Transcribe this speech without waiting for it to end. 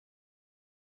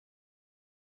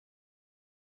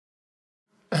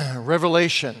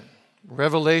Revelation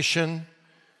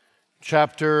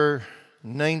chapter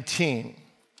 19.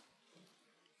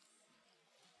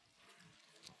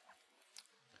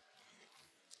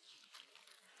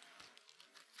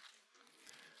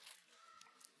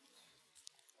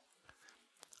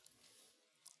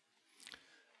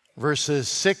 Verses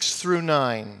 6 through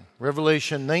 9.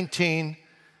 Revelation 19,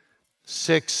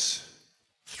 6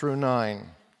 through 9.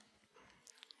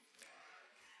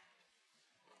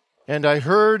 And I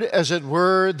heard, as it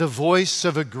were, the voice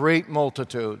of a great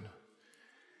multitude,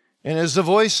 and as the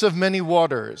voice of many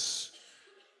waters,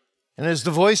 and as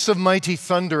the voice of mighty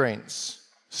thunderings,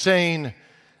 saying,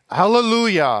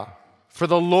 Hallelujah, for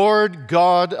the Lord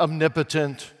God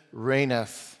omnipotent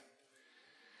reigneth.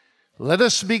 Let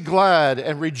us be glad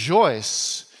and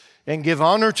rejoice and give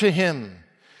honor to him,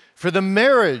 for the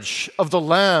marriage of the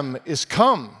Lamb is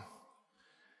come,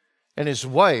 and his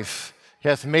wife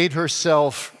hath made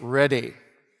herself ready.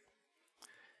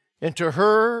 And to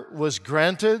her was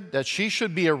granted that she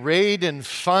should be arrayed in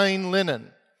fine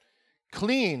linen,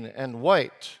 clean and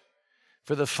white,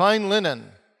 for the fine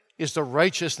linen is the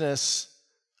righteousness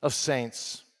of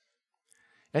saints.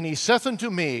 And he saith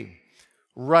unto me,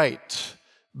 Write,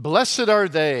 Blessed are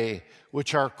they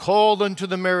which are called unto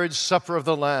the marriage supper of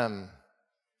the Lamb.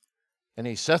 And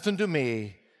he saith unto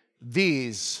me,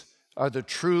 These are the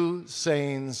true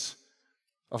sayings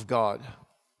of God.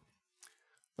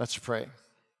 Let's pray.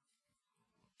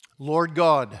 Lord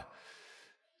God,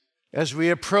 as we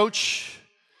approach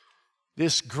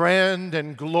this grand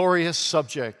and glorious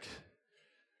subject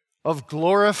of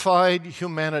glorified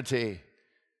humanity,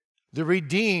 the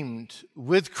redeemed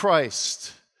with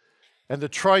Christ, and the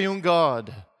triune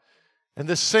God, and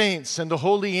the saints and the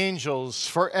holy angels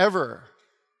forever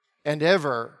and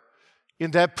ever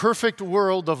in that perfect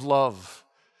world of love,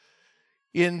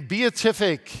 in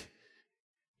beatific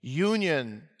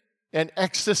union and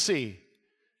ecstasy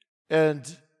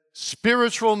and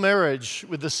spiritual marriage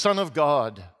with the Son of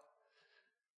God.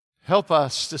 Help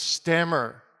us to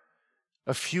stammer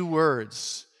a few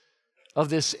words of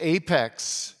this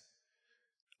apex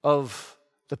of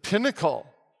the pinnacle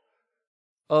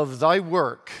of thy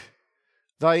work,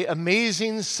 thy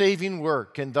amazing saving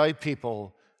work in thy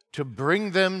people, to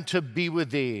bring them to be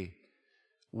with thee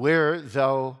where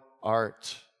thou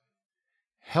art.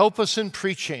 Help us in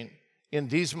preaching in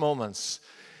these moments,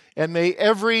 and may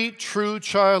every true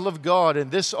child of God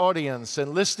in this audience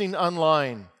and listening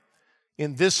online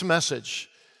in this message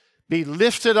be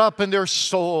lifted up in their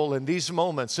soul in these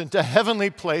moments into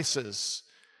heavenly places,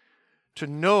 to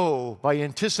know by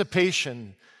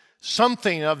anticipation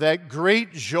something of that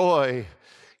great joy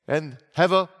and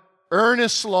have an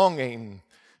earnest longing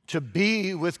to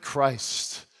be with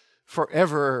Christ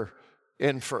forever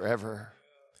and forever.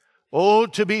 Oh,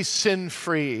 to be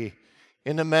sin-free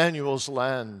in Emmanuel's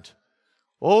land.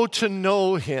 Oh, to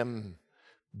know him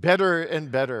better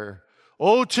and better.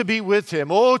 Oh, to be with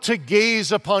him. Oh, to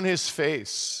gaze upon his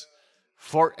face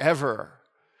forever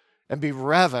and be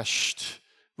ravished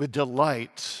with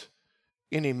delight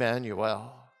in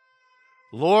Emmanuel.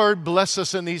 Lord, bless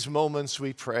us in these moments,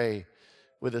 we pray,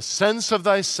 with a sense of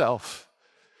thyself.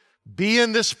 Be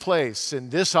in this place, in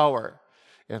this hour,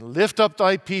 and lift up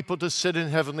thy people to sit in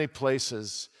heavenly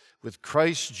places with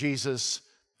Christ Jesus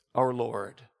our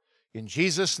Lord. In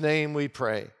Jesus' name we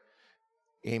pray.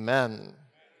 Amen.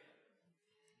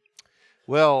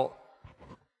 Well,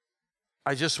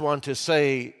 I just want to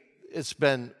say it's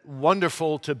been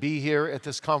wonderful to be here at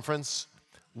this conference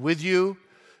with you.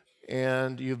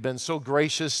 And you've been so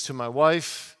gracious to my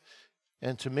wife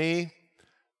and to me,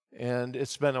 and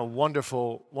it's been a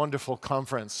wonderful, wonderful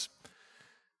conference.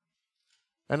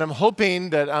 And I'm hoping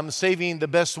that I'm saving the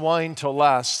best wine till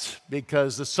last,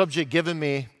 because the subject given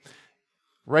me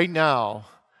right now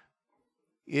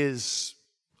is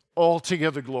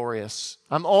altogether glorious.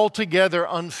 I'm altogether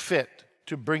unfit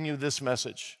to bring you this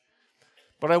message.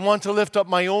 But I want to lift up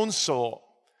my own soul,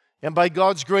 and by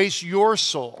God's grace, your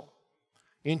soul,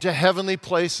 into heavenly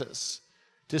places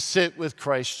to sit with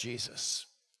Christ Jesus.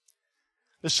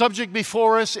 The subject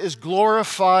before us is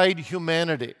glorified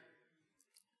humanity.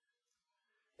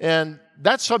 And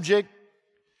that subject,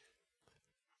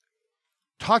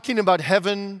 talking about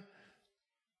heaven,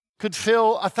 could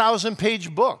fill a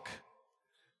 1,000-page book.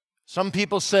 Some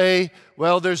people say,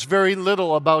 well, there's very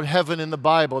little about heaven in the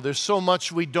Bible. There's so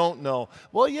much we don't know.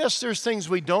 Well, yes, there's things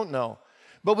we don't know.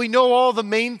 But we know all the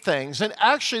main things. And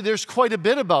actually, there's quite a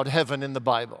bit about heaven in the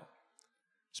Bible,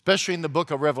 especially in the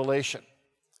book of Revelation.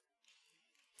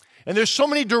 And there's so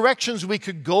many directions we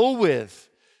could go with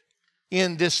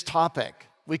in this topic.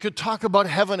 We could talk about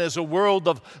heaven as a world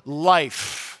of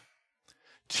life,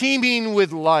 teeming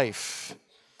with life,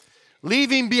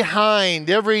 leaving behind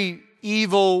every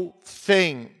evil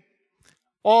thing,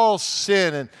 all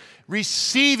sin, and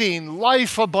receiving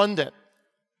life abundant.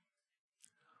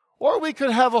 Or we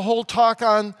could have a whole talk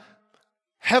on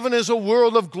heaven as a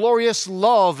world of glorious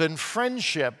love and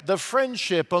friendship, the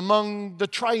friendship among the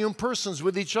triune persons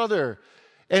with each other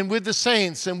and with the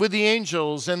saints and with the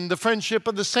angels, and the friendship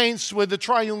of the saints with the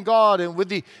triune God and with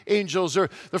the angels, or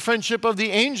the friendship of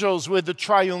the angels with the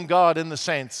triune God and the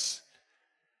saints.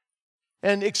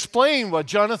 And explain what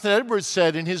Jonathan Edwards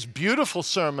said in his beautiful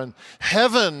sermon,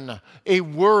 Heaven, a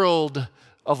World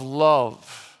of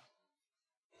Love.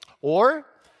 Or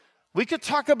we could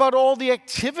talk about all the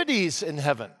activities in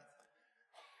heaven.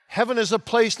 Heaven is a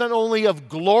place not only of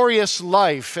glorious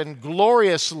life and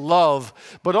glorious love,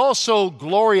 but also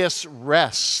glorious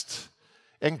rest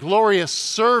and glorious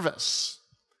service,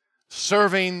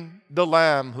 serving the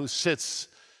Lamb who sits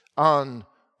on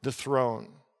the throne.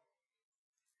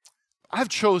 I've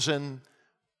chosen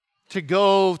to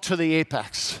go to the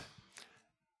apex.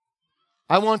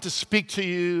 I want to speak to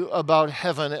you about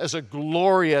heaven as a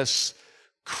glorious,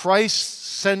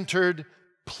 Christ-centered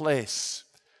place,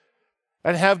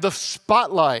 and have the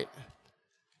spotlight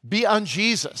be on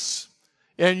Jesus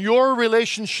and your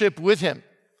relationship with him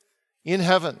in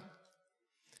heaven.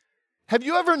 Have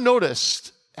you ever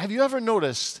noticed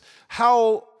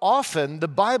how often the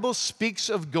Bible speaks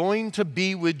of going to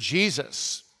be with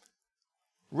Jesus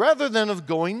rather than of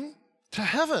going to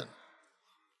heaven?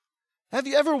 Have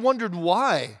you ever wondered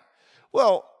why?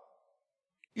 Well,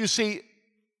 you see,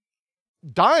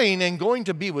 dying and going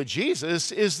to be with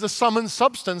Jesus is the sum and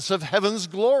substance of heaven's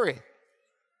glory.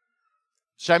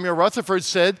 Samuel Rutherford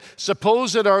said,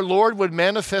 suppose that our Lord would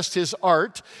manifest his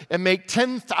art and make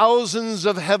 10,000s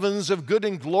of heavens of good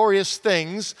and glorious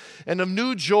things and of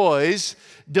new joys,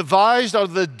 devised out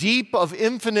of the deep of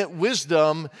infinite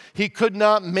wisdom, he could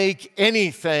not make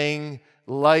anything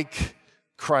like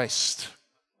Christ.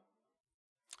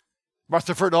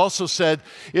 Rutherford also said,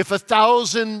 if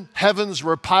 1,000 heavens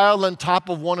were piled on top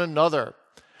of one another,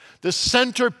 the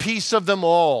centerpiece of them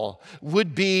all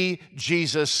would be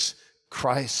Jesus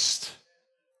Christ.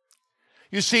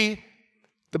 You see,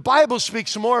 the Bible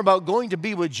speaks more about going to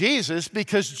be with Jesus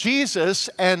because Jesus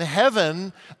and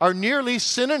heaven are nearly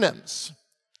synonyms.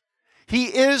 He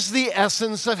is the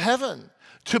essence of heaven.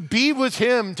 To be with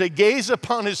him, to gaze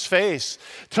upon his face,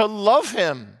 to love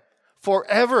him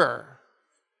forever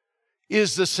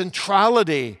is the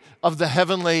centrality of the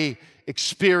heavenly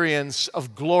experience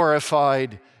of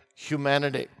glorified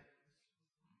humanity.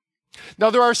 Now,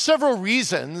 there are several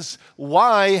reasons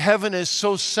why heaven is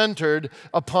so centered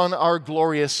upon our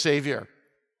glorious Savior.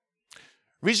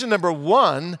 Reason number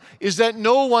one is that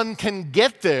no one can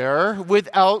get there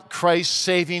without Christ's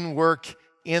saving work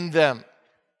in them.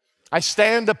 I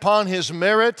stand upon his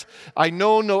merit, I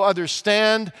know no other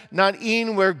stand, not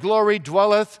e'en where glory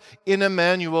dwelleth in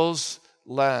Emmanuel's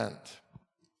land.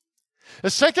 The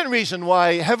second reason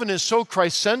why heaven is so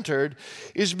Christ-centered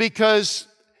is because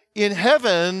in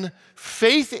heaven,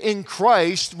 faith in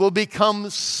Christ will become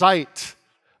sight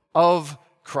of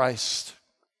Christ.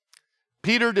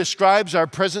 Peter describes our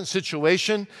present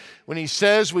situation when he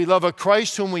says, we love a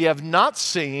Christ whom we have not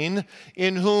seen,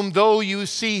 in whom though you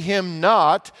see him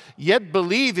not, yet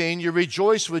believing you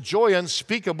rejoice with joy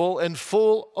unspeakable and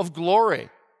full of glory.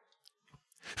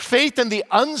 Faith in the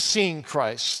unseen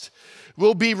Christ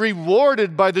will be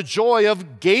rewarded by the joy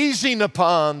of gazing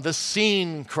upon the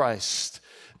seen Christ.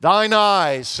 Thine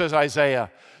eyes, says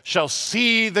Isaiah, shall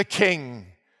see the King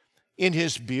in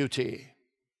his beauty.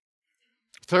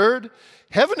 Third,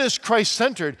 heaven is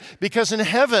Christ-centered because in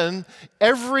heaven,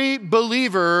 every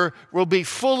believer will be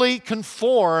fully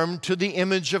conformed to the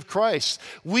image of Christ.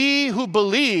 We who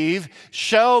believe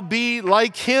shall be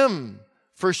like him,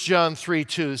 1 John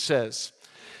 3:2 says.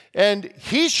 And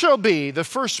he shall be the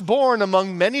firstborn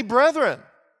among many brethren,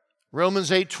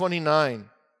 Romans 8:29.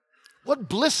 What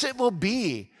bliss it will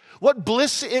be. What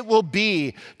bliss it will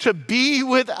be to be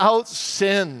without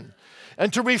sin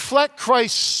and to reflect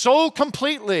Christ so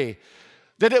completely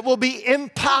that it will be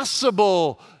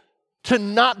impossible to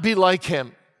not be like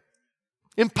him.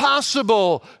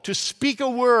 Impossible to speak a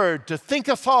word, to think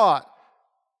a thought,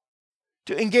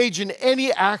 to engage in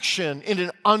any action in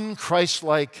an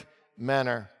un-Christ-like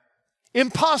manner.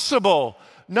 Impossible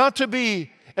not to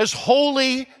be as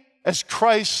holy as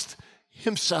Christ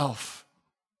himself.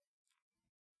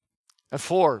 And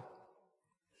four,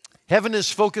 heaven is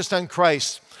focused on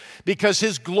Christ because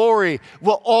his glory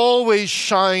will always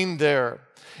shine there,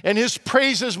 and his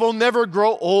praises will never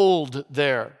grow old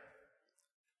there.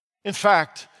 In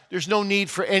fact, There's no need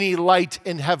for any light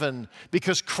in heaven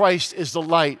because Christ is the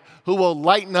light who will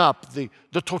lighten up the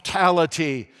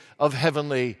totality of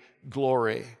heavenly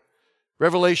glory.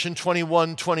 Revelation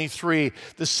 21:23,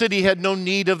 the city had no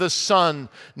need of the sun,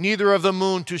 neither of the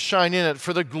moon to shine in it,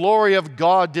 for the glory of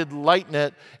God did lighten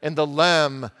it, and the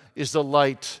Lamb is the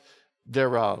light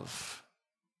thereof.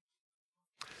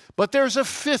 But there's a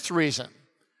fifth reason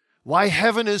why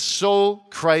heaven is so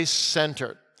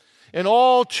Christ-centered, an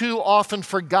all too often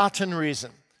forgotten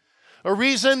reason, a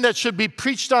reason that should be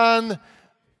preached on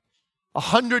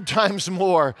 100 times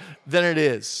more than it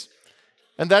is.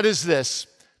 And that is this,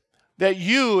 that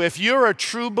you, if you're a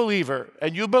true believer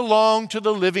and you belong to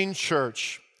the living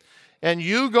church and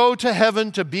you go to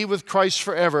heaven to be with Christ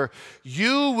forever,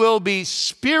 you will be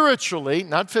spiritually,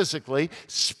 not physically,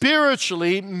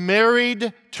 spiritually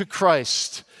married to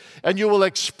Christ. And you will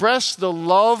express the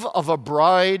love of a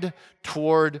bride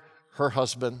toward her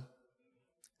husband.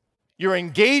 Your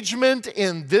engagement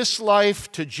in this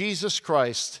life to Jesus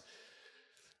Christ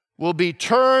will be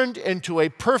turned into a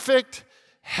perfect,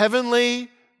 heavenly,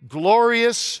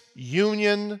 glorious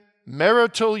union,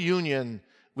 marital union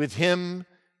with Him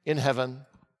in heaven.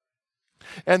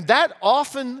 And that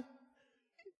often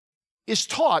is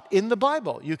taught in the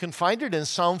Bible. You can find it in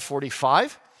Psalm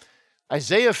 45,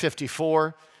 Isaiah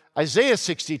 54, Isaiah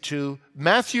 62,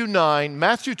 Matthew 9,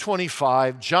 Matthew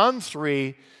 25, John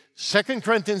 3, 2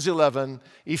 Corinthians 11,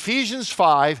 Ephesians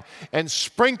 5, and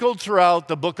sprinkled throughout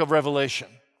the book of Revelation.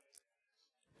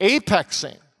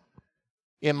 Apexing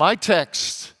in my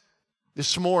text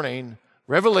this morning,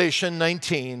 Revelation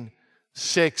 19,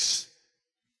 6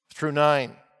 through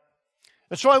 9.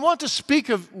 And so I want to speak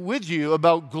with you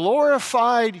about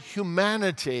glorified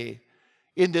humanity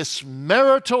in this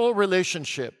marital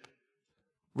relationship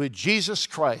with Jesus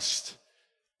Christ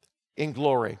in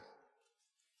glory.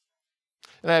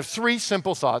 And I have three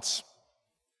simple thoughts.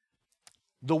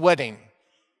 The wedding,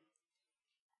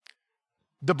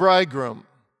 the bridegroom,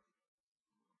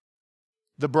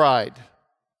 the bride.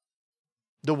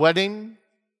 The wedding,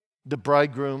 the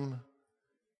bridegroom,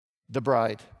 the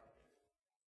bride.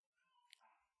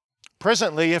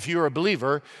 Presently, if you're a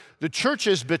believer, the church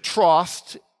is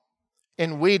betrothed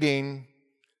and waiting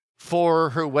for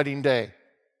her wedding day.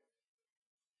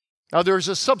 Now, there's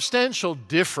a substantial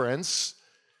difference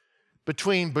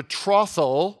between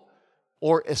betrothal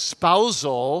or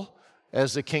espousal,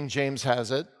 as the King James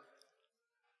has it,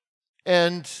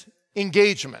 and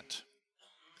engagement.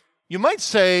 You might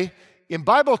say, in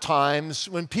Bible times,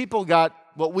 when people got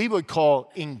what we would call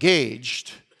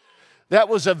engaged, that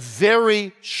was a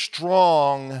very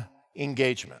strong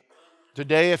engagement.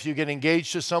 Today, if you get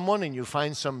engaged to someone and you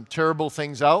find some terrible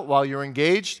things out while you're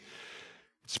engaged,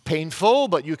 it's painful,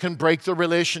 but you can break the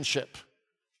relationship.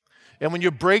 And when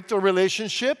you break the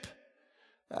relationship,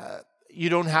 you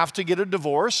don't have to get a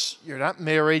divorce. You're not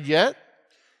married yet.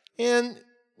 And,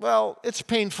 well, it's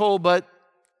painful, but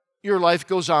your life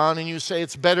goes on and you say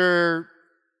it's better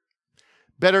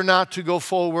not to go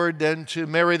forward than to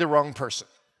marry the wrong person.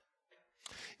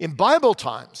 In Bible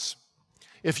times,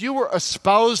 if you were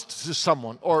espoused to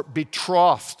someone or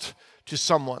betrothed to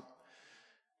someone,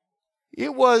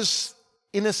 it was,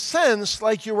 in a sense,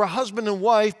 like you were husband and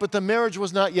wife, but the marriage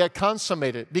was not yet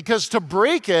consummated. Because to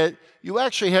break it, you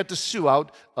actually had to sue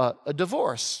out a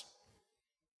divorce.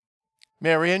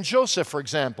 Mary and Joseph, for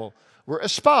example, were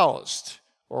espoused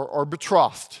or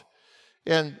betrothed.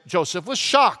 And Joseph was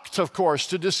shocked, of course,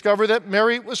 to discover that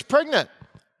Mary was pregnant.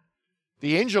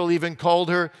 The angel even called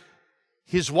her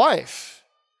his wife.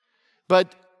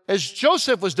 But as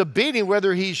Joseph was debating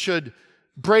whether he should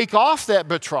break off that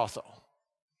betrothal,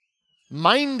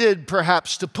 minded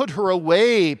perhaps to put her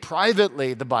away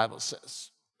privately, the Bible says,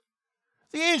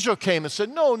 the angel came and said,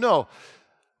 No,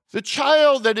 the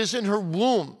child that is in her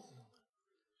womb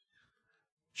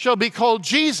shall be called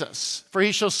Jesus, for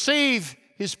he shall save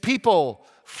his people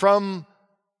from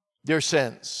their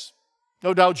sins.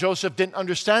 No doubt Joseph didn't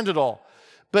understand it all,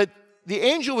 but the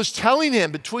angel was telling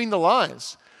him between the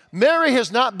lines, Mary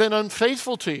has not been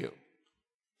unfaithful to you.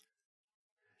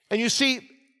 And you see,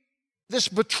 this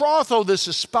betrothal, this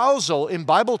espousal in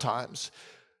Bible times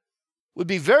would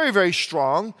be very, very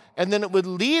strong, and then it would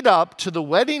lead up to the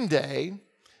wedding day.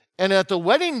 And at the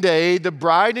wedding day, the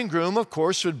bride and groom, of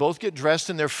course, would both get dressed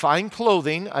in their fine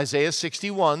clothing, Isaiah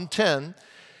 61:10.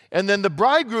 And then the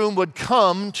bridegroom would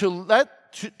come to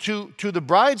the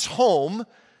bride's home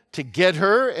to get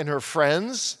her and her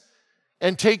friends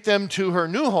and take them to her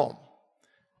new home.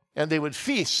 And they would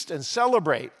feast and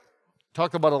celebrate.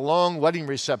 Talk about a long wedding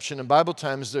reception. In Bible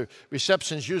times, the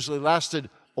receptions usually lasted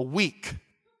a week.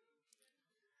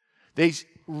 They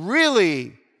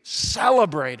really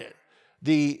celebrated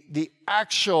the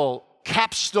actual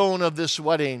capstone of this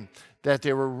wedding, that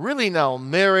they were really now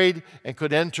married and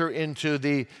could enter into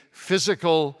the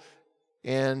physical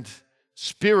and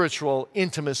spiritual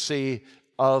intimacy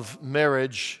of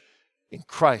marriage in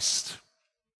Christ.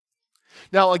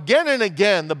 Now, again and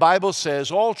again, the Bible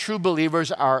says all true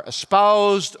believers are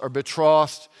espoused or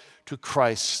betrothed to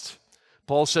Christ.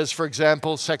 Paul says, for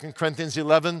example, 2 Corinthians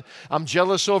 11, I'm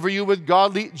jealous over you with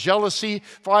godly jealousy,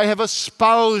 for I have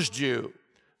espoused you.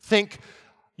 Think,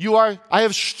 I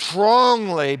have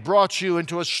strongly brought you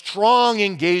into a strong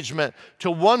engagement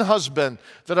to one husband,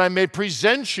 that I may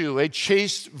present you a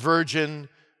chaste virgin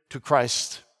to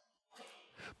Christ.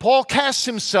 Paul casts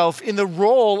himself in the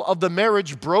role of the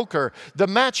marriage broker, the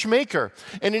matchmaker,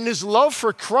 and in his love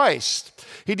for Christ,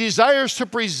 he desires to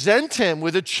present him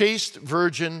with a chaste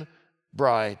virgin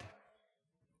bride.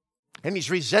 And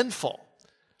he's resentful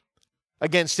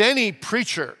against any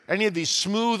preacher, any of these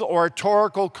smooth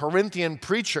oratorical Corinthian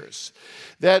preachers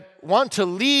that want to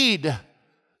lead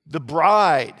the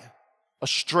bride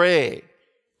astray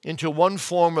into one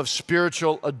form of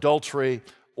spiritual adultery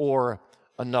or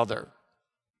another.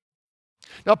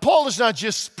 Now, Paul is not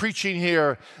just preaching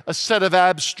here a set of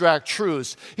abstract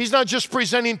truths. He's not just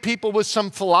presenting people with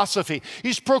some philosophy.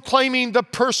 He's proclaiming the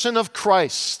person of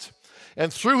Christ.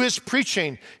 And through his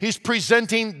preaching, he's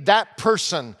presenting that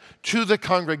person to the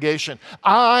congregation.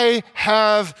 I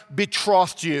have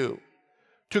betrothed you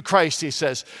to Christ, he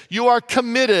says. You are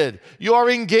committed. You are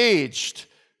engaged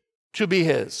to be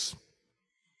his.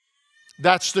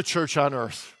 That's the church on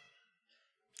earth.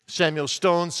 Samuel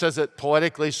Stone says it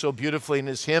poetically so beautifully in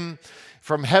his hymn.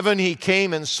 From heaven he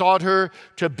came and sought her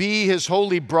to be his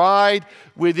holy bride.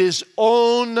 With his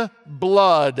own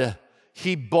blood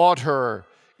he bought her,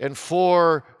 and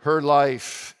for her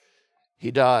life he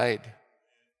died.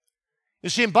 You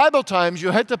see, in Bible times, you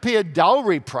had to pay a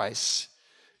dowry price.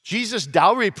 Jesus'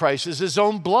 dowry price is his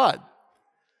own blood.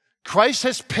 Christ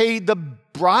has paid the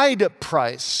bride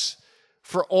price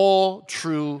for all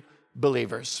true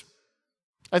believers.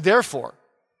 And therefore,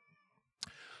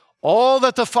 all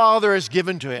that the Father has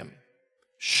given to him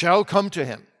shall come to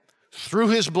him through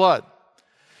his blood.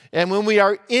 And when we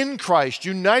are in Christ,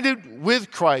 united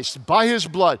with Christ by his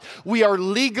blood, we are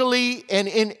legally and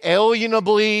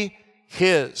inalienably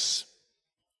his.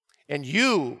 And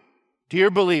you, dear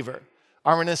believer,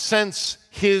 are in a sense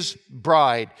his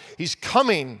bride. He's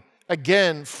coming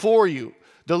again for you,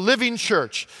 the living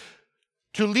church,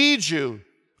 to lead you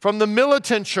from the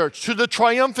militant church to the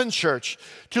triumphant church,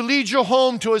 to lead you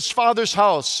home to his Father's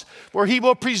house, where he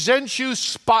will present you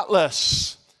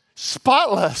spotless.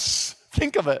 Spotless.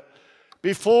 Think of it.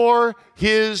 Before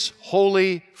his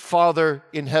holy Father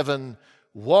in heaven,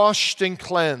 washed and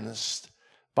cleansed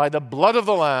by the blood of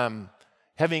the Lamb,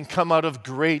 having come out of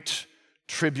great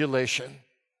tribulation.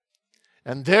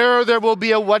 And there will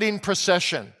be a wedding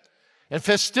procession and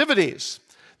festivities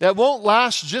that won't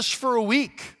last just for a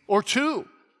week or two,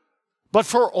 but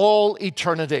for all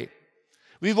eternity.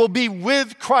 We will be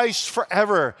with Christ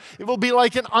forever. It will be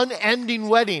like an unending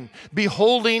wedding,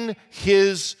 beholding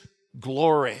his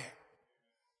glory.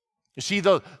 You see,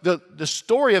 the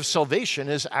story of salvation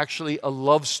is actually a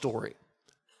love story.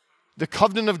 The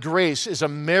covenant of grace is a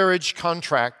marriage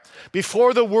contract.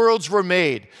 Before the worlds were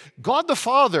made, God the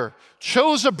Father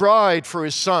chose a bride for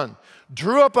his Son,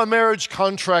 drew up a marriage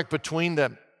contract between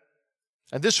them.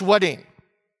 And this wedding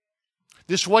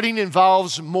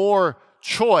involves more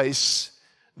choice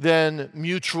than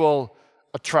mutual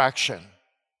attraction.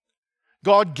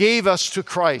 God gave us to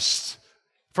Christ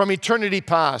from eternity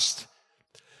past.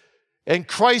 And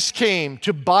Christ came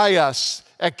to buy us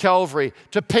at Calvary,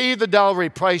 to pay the dowry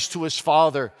price to his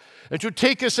Father, and to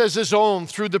take us as his own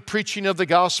through the preaching of the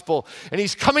gospel. And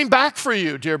he's coming back for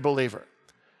you, dear believer.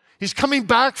 He's coming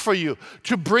back for you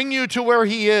to bring you to where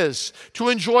he is, to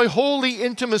enjoy holy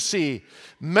intimacy,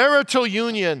 marital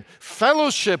union,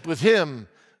 fellowship with him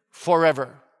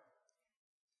forever.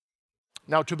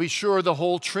 Now, to be sure, the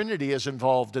whole Trinity is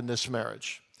involved in this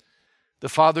marriage. The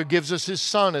Father gives us his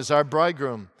Son as our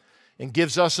bridegroom and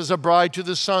gives us as a bride to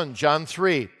the Son, John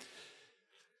 3.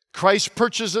 Christ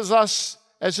purchases us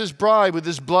as his bride with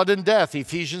his blood and death,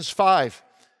 Ephesians 5.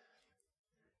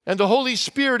 And the Holy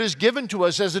Spirit is given to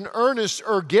us as an earnest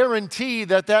or guarantee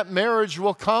that marriage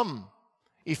will come,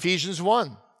 Ephesians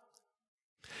 1.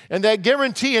 And that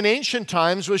guarantee in ancient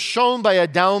times was shown by a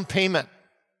down payment.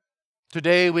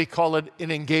 Today we call it an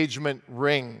engagement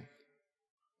ring.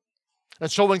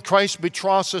 And so when Christ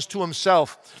betroths us to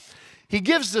himself, he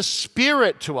gives the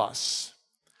Spirit to us,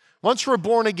 once we're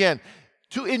born again,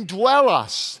 to indwell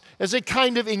us as a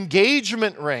kind of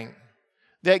engagement ring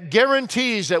that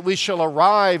guarantees that we shall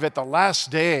arrive at the last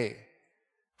day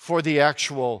for the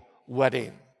actual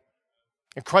wedding.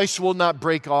 And Christ will not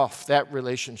break off that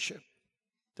relationship.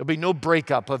 There'll be no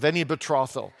breakup of any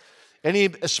betrothal, any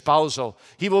espousal.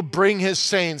 He will bring his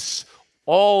saints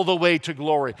all the way to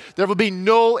glory. There will be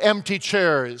no empty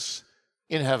chairs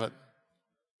in heaven.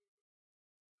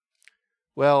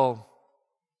 Well,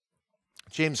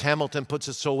 James Hamilton puts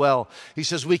it so well. He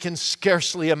says, we can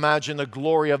scarcely imagine the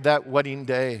glory of that wedding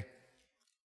day.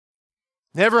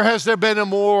 Never has there been a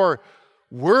more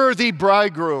worthy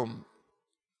bridegroom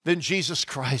than Jesus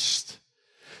Christ.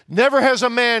 Never has a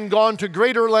man gone to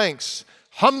greater lengths,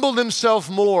 humbled himself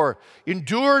more,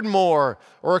 endured more,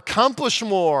 or accomplished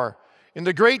more in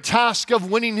the great task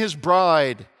of winning his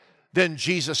bride than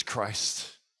Jesus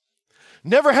Christ.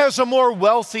 Never has a more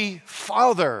wealthy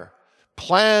father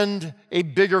planned a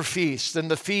bigger feast than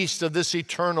the feast of this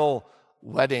eternal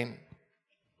wedding.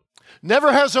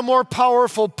 Never has a more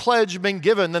powerful pledge been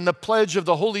given than the pledge of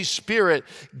the Holy Spirit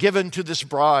given to this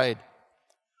bride.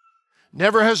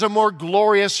 Never has a more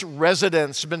glorious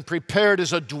residence been prepared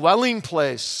as a dwelling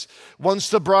place once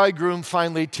the bridegroom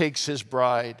finally takes his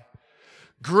bride.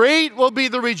 Great will be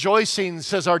the rejoicing,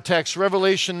 says our text,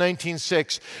 Revelation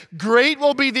 19:6. Great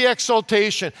will be the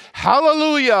exultation.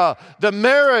 Hallelujah! The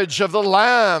marriage of the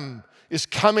Lamb is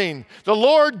coming. The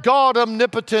Lord God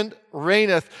omnipotent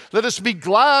reigneth. Let us be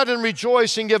glad and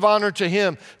rejoice and give honor to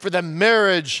him, for the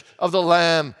marriage of the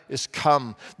Lamb is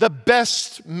come. The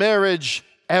best marriage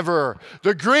ever.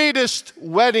 The greatest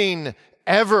wedding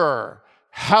ever.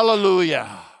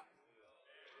 Hallelujah!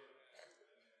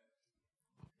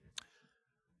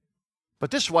 But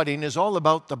this wedding is all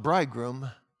about the bridegroom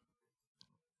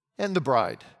and the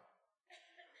bride,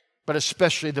 but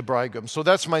especially the bridegroom. So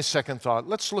that's my second thought.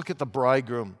 Let's look at the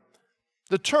bridegroom.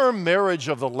 The term marriage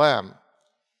of the Lamb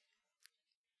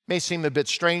may seem a bit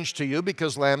strange to you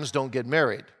because lambs don't get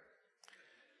married.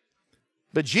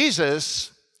 But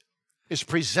Jesus is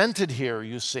presented here,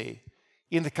 you see,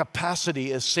 in the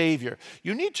capacity as Savior.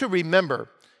 You need to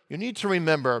remember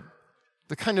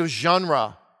the kind of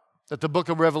genre that the book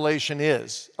of Revelation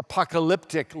is,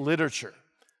 apocalyptic literature.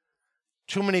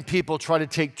 Too many people try to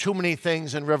take too many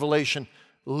things in Revelation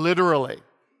literally.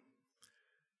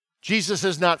 Jesus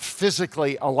is not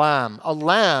physically a lamb. A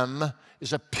lamb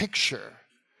is a picture.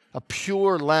 A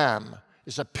pure lamb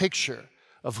is a picture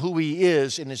of who he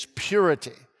is in his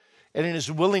purity and in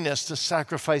his willingness to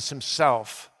sacrifice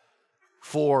himself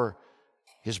for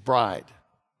his bride.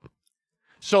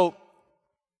 So,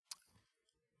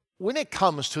 when it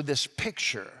comes to this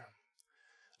picture,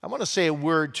 I want to say a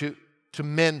word to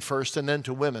men first and then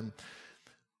to women.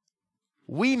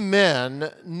 We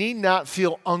men need not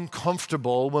feel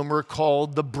uncomfortable when we're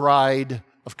called the bride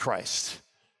of Christ.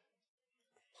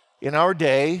 In our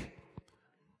day,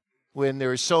 when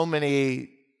there are so many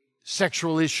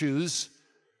sexual issues,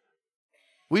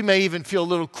 we may even feel a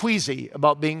little queasy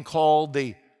about being called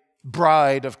the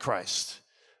bride of Christ.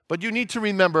 But you need to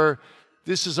remember,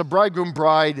 this is a bridegroom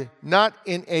bride, not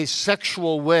in a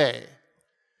sexual way,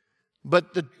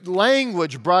 but the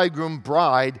language bridegroom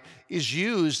bride is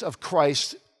used of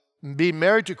Christ, being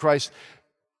married to Christ,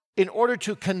 in order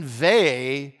to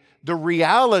convey the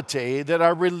reality that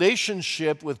our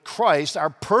relationship with Christ,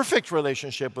 our perfect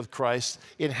relationship with Christ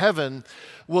in heaven,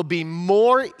 will be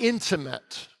more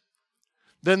intimate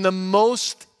than the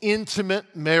most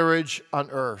intimate marriage on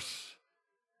earth.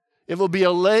 It will be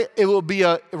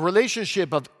a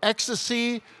relationship of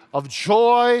ecstasy, of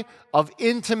joy, of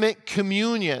intimate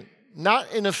communion, not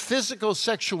in a physical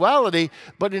sexuality,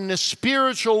 but in a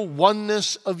spiritual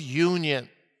oneness of union.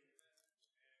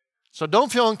 So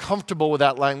don't feel uncomfortable with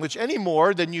that language any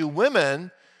more than you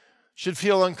women should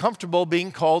feel uncomfortable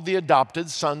being called the adopted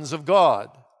sons of God.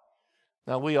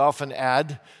 Now, we often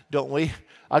add, don't we,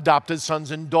 adopted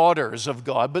sons and daughters of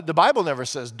God, but the Bible never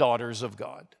says daughters of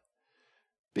God,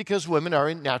 because women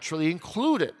are naturally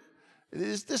included.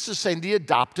 This is saying the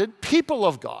adopted people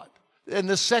of God. And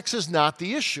the sex is not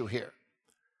the issue here.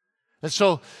 And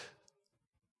so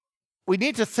we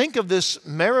need to think of this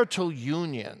marital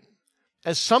union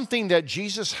as something that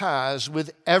Jesus has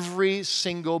with every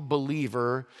single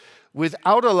believer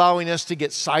without allowing us to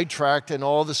get sidetracked in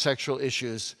all the sexual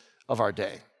issues of our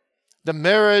day. The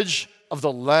marriage of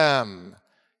the Lamb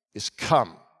is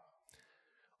come.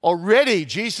 Already,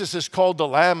 Jesus is called the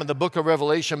Lamb in the book of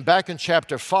Revelation back in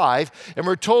chapter 5, and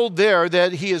we're told there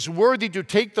that he is worthy to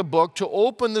take the book, to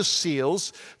open the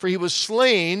seals, for he was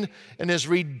slain and has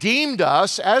redeemed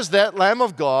us as that Lamb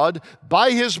of God by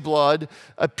his blood,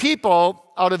 a people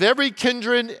out of every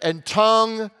kindred and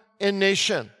tongue and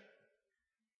nation.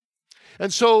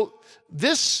 And so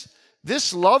this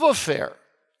this love affair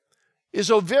is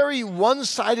a very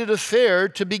one-sided affair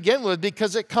to begin with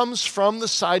because it comes from the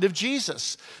side of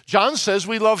Jesus. John says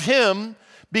we love him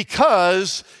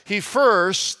because he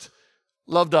first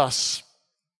loved us.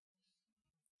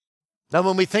 Now,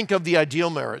 when we think of the ideal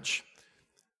marriage,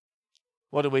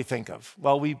 what do we think of?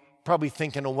 Well, we probably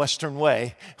think in a Western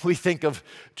way. We think of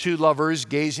two lovers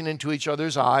gazing into each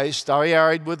other's eyes,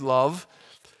 starry-eyed with love.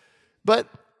 But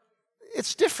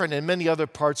it's different in many other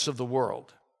parts of the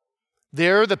world.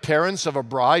 There, the parents of a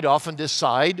bride often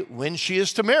decide when she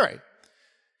is to marry.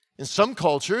 In some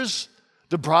cultures,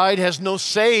 the bride has no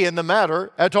say in the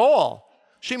matter at all.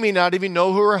 She may not even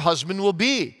know who her husband will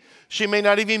be. She may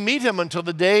not even meet him until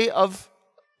the day of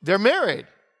they're married.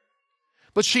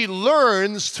 But she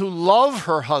learns to love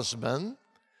her husband,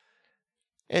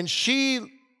 and he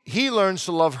learns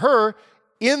to love her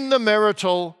in the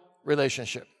marital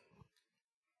relationship.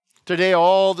 Today,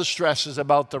 all the stress is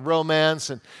about the romance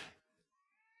and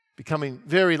becoming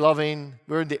very loving.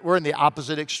 We're in the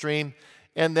opposite extreme.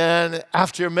 And then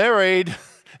after you're married,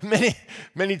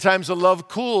 many times the love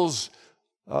cools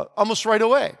almost right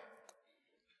away.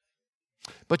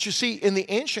 But you see, in the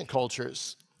ancient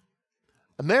cultures,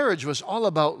 a marriage was all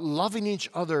about loving each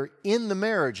other in the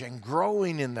marriage and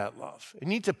growing in that love. You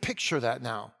need to picture that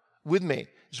now with me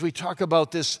as we talk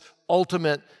about this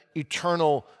ultimate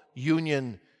eternal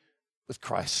union with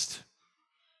Christ.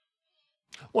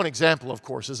 One example, of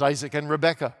course, is Isaac and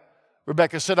Rebekah.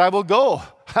 Rebekah said, I will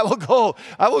go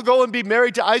and be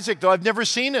married to Isaac, though I've never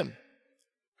seen him.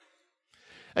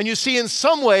 And you see, in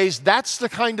some ways, that's the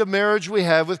kind of marriage we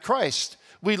have with Christ.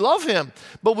 We love him,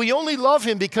 but we only love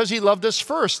him because he loved us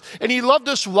first. And he loved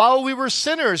us while we were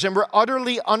sinners and were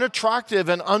utterly unattractive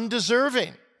and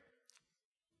undeserving.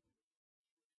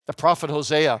 The prophet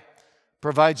Hosea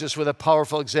provides us with a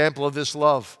powerful example of this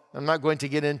love. I'm not going to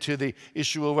get into the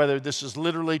issue of whether this is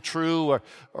literally true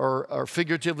or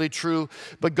figuratively true,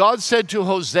 but God said to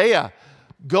Hosea,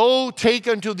 go take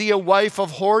unto thee a wife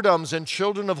of whoredoms and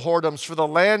children of whoredoms, for the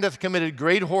land hath committed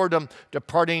great whoredom,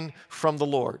 departing from the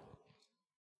Lord.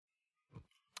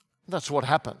 That's what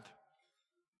happened.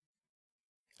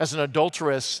 As an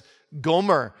adulteress,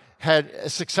 Gomer had a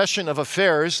succession of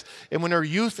affairs, and when her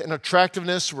youth and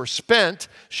attractiveness were spent,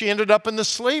 she ended up in the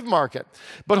slave market.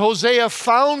 But Hosea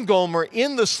found Gomer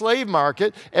in the slave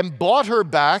market and bought her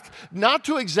back, not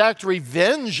to exact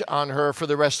revenge on her for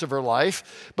the rest of her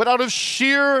life, but out of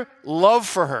sheer love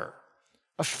for her,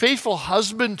 a faithful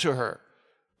husband to her,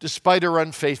 despite her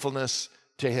unfaithfulness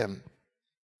to him.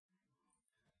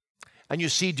 And you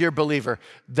see, dear believer,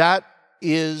 that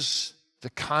is the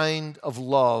kind of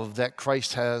love that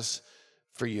Christ has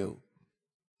for you.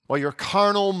 While your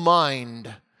carnal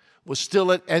mind was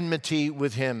still at enmity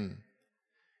with him,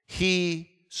 he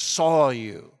saw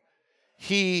you.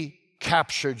 He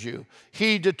captured you.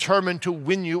 He determined to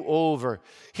win you over.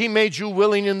 He made you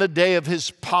willing in the day of his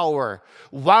power.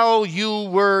 While you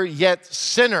were yet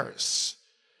sinners,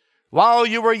 while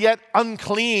you were yet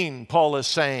unclean, Paul is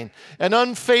saying, and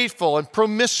unfaithful and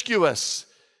promiscuous,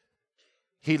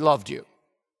 he loved you.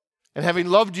 And having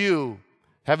loved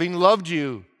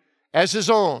you as his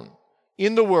own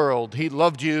in the world, he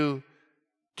loved you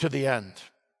to the end.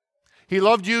 He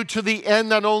loved you to the end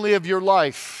not only of your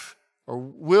life, or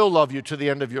will love you to the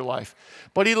end of your life,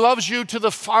 but he loves you to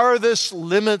the farthest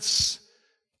limits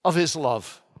of his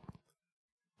love.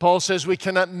 Paul says we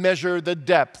cannot measure the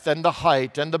depth and the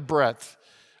height and the breadth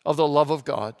of the love of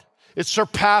God. It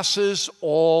surpasses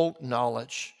all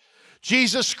knowledge.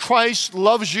 Jesus Christ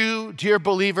loves you, dear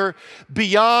believer,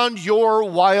 beyond your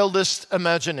wildest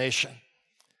imagination.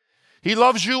 He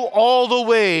loves you all the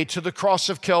way to the cross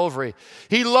of Calvary.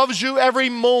 He loves you every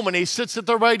moment. He sits at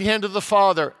the right hand of the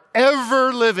Father,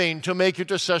 ever living to make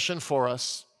intercession for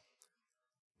us.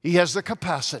 He has the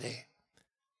capacity,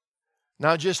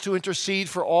 not just to intercede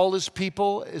for all his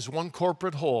people as one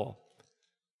corporate whole,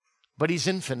 but he's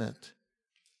infinite.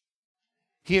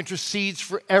 He intercedes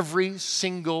for every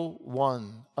single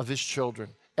one of his children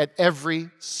at every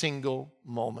single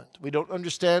moment. We don't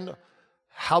understand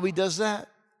how he does that.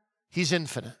 He's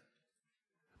infinite.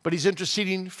 But he's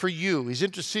interceding for you. He's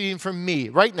interceding for me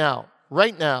right now,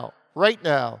 right now, right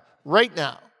now, right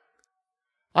now.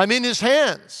 I'm in his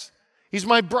hands. He's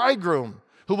my bridegroom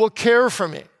who will care for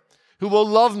me, who will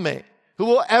love me, who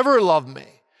will ever love me,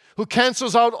 who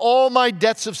cancels out all my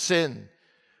debts of sin,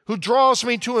 who draws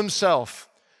me to himself,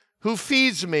 who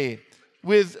feeds me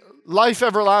with life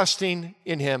everlasting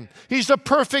in him. He's the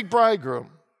perfect bridegroom.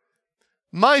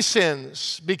 My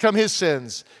sins become his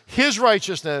sins. His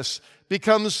righteousness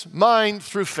becomes mine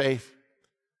through faith.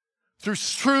 through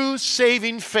true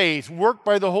saving faith worked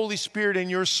by the Holy Spirit in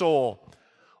your soul,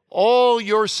 all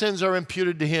your sins are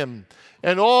imputed to him,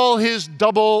 and all his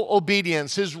double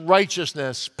obedience, his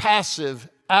righteousness, passive,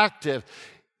 active,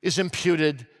 is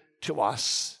imputed to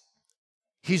us.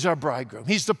 He's our bridegroom.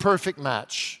 He's the perfect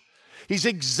match. He's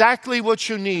exactly what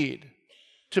you need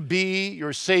to be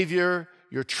your Savior,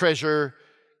 your treasure,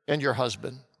 and your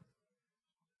husband.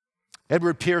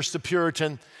 Edward Pierce, the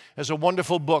Puritan, has a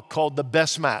wonderful book called The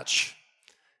Best Match.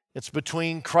 It's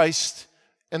between Christ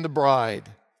and the bride.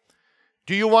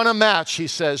 Do you want a match, he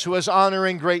says, who has honor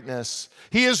and greatness?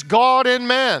 He is God and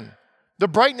man, the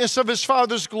brightness of his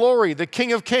Father's glory, the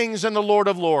King of kings and the Lord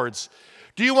of lords.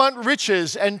 Do you want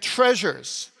riches and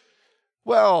treasures?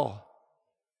 Well,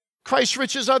 Christ's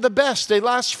riches are the best. They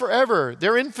last forever.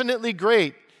 They're infinitely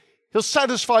great. He'll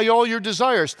satisfy all your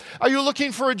desires. Are you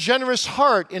looking for a generous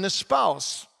heart in a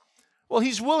spouse? Well,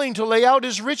 he's willing to lay out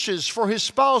his riches for his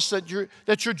spouse that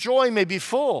your joy may be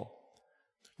full.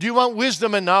 Do you want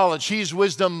wisdom and knowledge? He's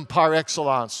wisdom par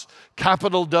excellence,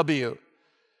 capital W.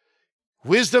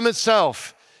 Wisdom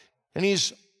itself. And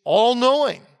he's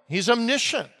all-knowing. He's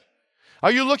omniscient.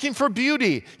 Are you looking for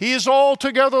beauty? He is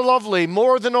altogether lovely,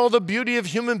 more than all the beauty of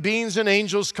human beings and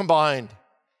angels combined.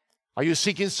 Are you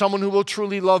seeking someone who will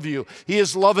truly love you? He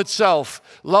is love itself,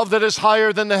 love that is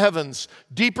higher than the heavens,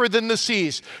 deeper than the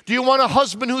seas. Do you want a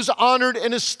husband who's honored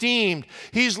and esteemed?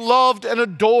 He's loved and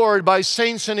adored by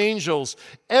saints and angels.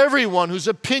 Everyone whose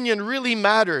opinion really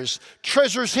matters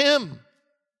treasures him.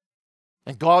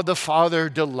 And God the Father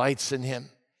delights in him.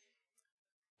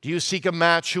 Do you seek a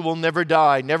match who will never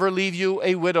die, never leave you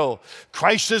a widow?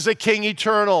 Christ is the King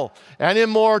eternal and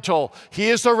immortal.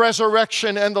 He is the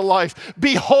resurrection and the life.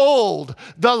 Behold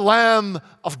the Lamb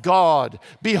of God.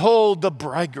 Behold the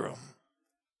bridegroom.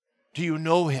 Do you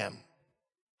know him?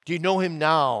 Do you know him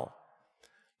now?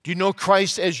 Do you know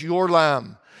Christ as your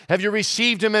Lamb? Have you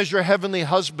received him as your heavenly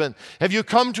husband? Have you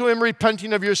come to him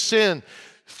repenting of your sin,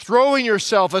 throwing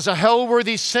yourself as a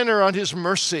hell-worthy sinner on his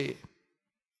mercy?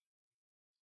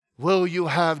 Will you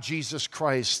have Jesus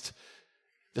Christ,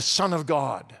 the Son of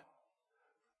God,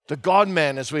 the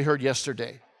God-man, as we heard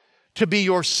yesterday, to be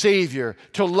your Savior,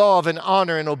 to love and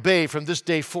honor and obey from this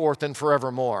day forth and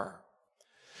forevermore?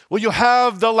 Will you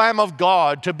have the Lamb of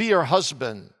God to be your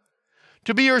husband,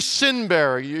 to be your sin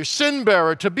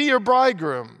bearer, to be your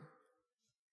bridegroom?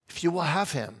 If you will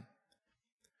have him,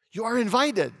 you are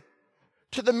invited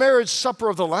to the marriage supper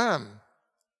of the Lamb.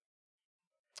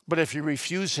 But if you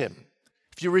refuse him,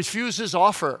 if you refuse his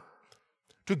offer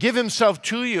to give himself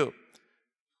to you,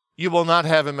 you will not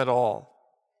have him at all.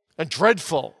 And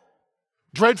dreadful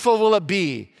will it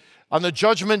be on the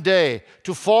judgment day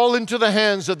to fall into the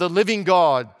hands of the living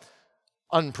God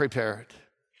unprepared.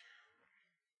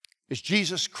 Is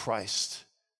Jesus Christ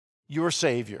your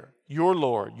Savior, your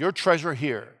Lord, your treasure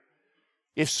here?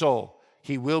 If so,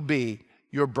 he will be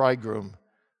your bridegroom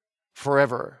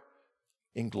forever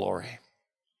in glory.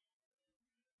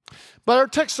 But our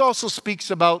text also speaks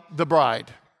about the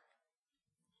bride.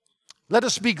 Let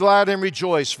us be glad and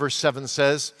rejoice, verse 7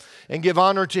 says, and give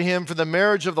honor to him, for the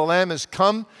marriage of the Lamb is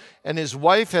come, and his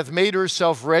wife hath made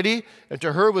herself ready, and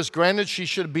to her was granted she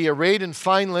should be arrayed in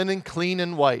fine linen, clean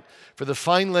and white, for the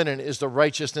fine linen is the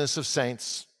righteousness of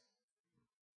saints.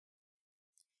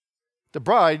 The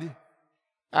bride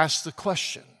asks the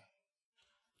question,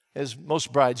 as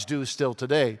most brides do still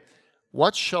today,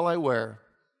 what shall I wear?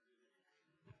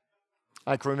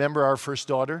 I can remember our first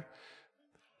daughter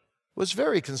was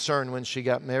very concerned when she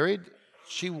got married.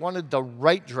 She wanted the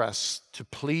right dress to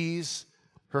please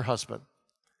her husband.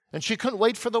 And she couldn't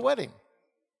wait for the wedding.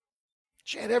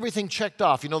 She had everything checked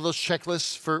off. You know those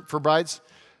checklists for brides?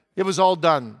 It was all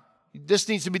done. This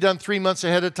needs to be done 3 months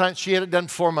ahead of time. She had it done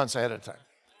 4 months ahead of time.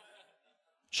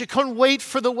 She couldn't wait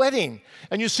for the wedding.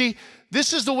 And you see,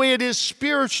 this is the way it is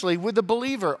spiritually with the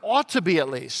believer, ought to be at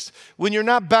least, when you're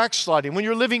not backsliding, when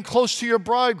you're living close to your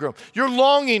bridegroom. You're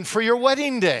longing for your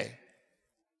wedding day.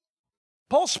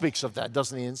 Paul speaks of that,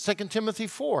 doesn't he, in 2 Timothy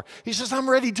 4. He says, I'm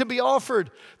ready to be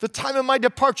offered. The time of my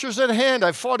departure is at hand.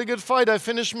 I've fought a good fight. I've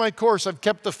finished my course. I've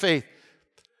kept the faith.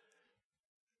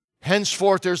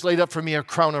 Henceforth there's laid up for me a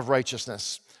crown of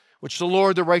righteousness, which the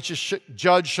Lord, the righteous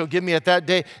judge, shall give me at that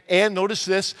day. And notice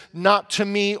this, not to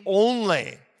me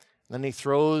only. Then he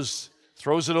throws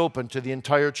it open to the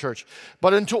entire church.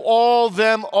 But unto all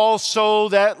them also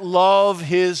that love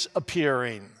his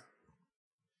appearing.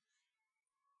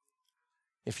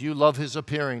 If you love his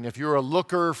appearing, if you're a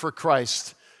looker for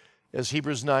Christ, as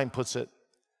Hebrews 9 puts it,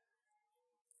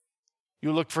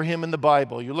 you look for him in the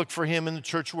Bible. You look for him in the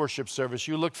church worship service.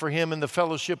 You look for him in the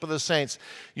fellowship of the saints.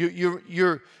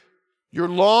 You're You're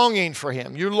longing for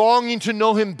him. You're longing to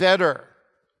know him better.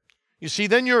 You see,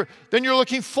 then you're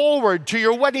looking forward to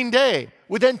your wedding day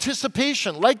with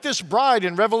anticipation, like this bride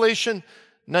in Revelation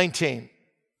 19.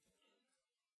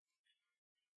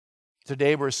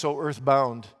 Today we're so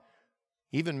earthbound.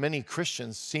 Even many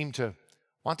Christians seem to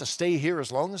want to stay here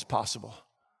as long as possible.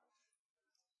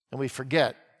 And we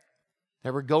forget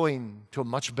that we're going to a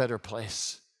much better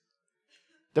place.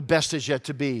 The best is yet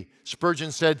to be.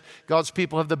 Spurgeon said, God's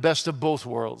people have the best of both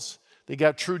worlds. They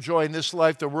got true joy in this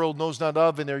life the world knows not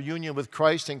of in their union with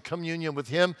Christ and communion with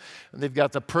him. And they've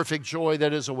got the perfect joy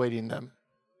that is awaiting them.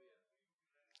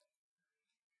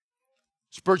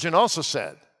 Spurgeon also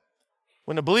said,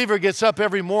 when a believer gets up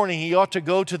every morning, he ought to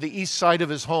go to the east side of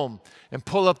his home and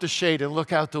pull up the shade and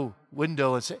look out the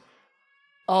window and say,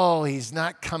 oh, he's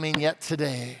not coming yet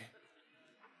today.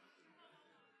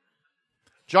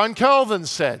 John Calvin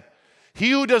said, he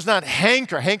who does not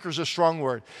hanker is a strong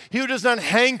word, he who does not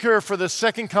hanker for the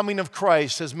second coming of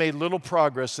Christ has made little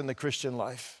progress in the Christian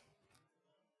life.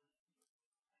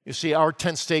 You see, our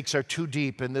tent stakes are too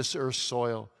deep in this earth's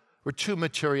soil. We're too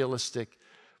materialistic.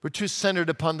 We're too centered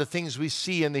upon the things we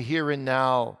see in the here and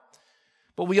now.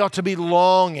 But we ought to be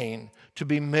longing to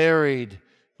be married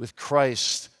with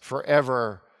Christ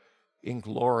forever in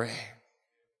glory.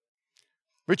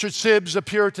 Richard Sibbes, a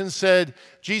Puritan, said,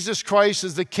 Jesus Christ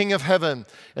is the King of heaven,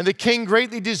 and the King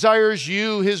greatly desires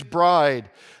you, his bride,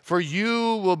 for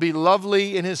you will be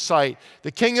lovely in his sight.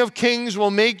 The King of kings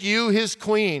will make you his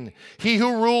queen. He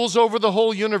who rules over the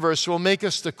whole universe will make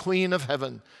us the queen of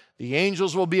heaven. The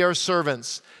angels will be our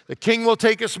servants. The King will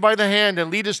take us by the hand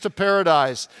and lead us to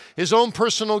paradise, his own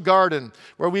personal garden,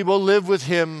 where we will live with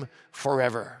him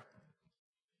forever.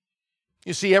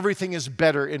 You see, everything is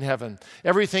better in heaven.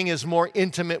 Everything is more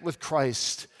intimate with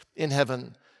Christ in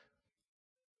heaven.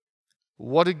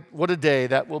 What a day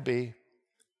that will be.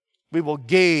 We will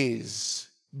gaze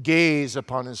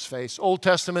upon his face. Old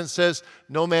Testament says,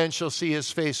 no man shall see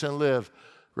his face and live.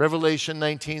 Revelation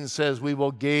 19 says, we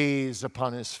will gaze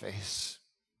upon his face.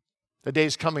 The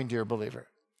day's coming, dear believer,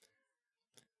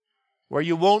 where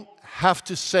you won't have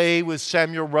to say with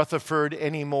Samuel Rutherford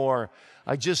anymore,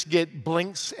 I just get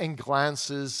blinks and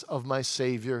glances of my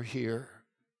Savior here.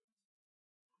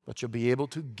 But you'll be able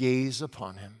to gaze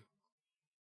upon him,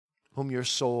 whom your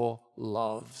soul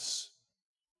loves.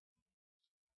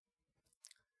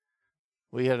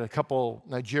 We had a couple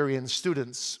Nigerian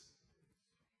students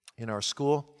in our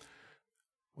school.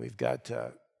 We've got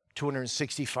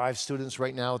 265 students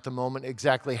right now at the moment.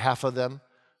 Exactly half of them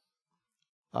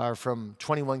are from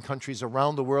 21 countries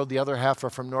around the world. The other half are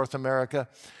from North America.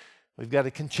 We've got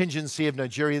a contingency of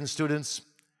Nigerian students,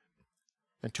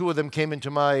 and two of them came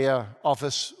into my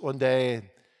office one day,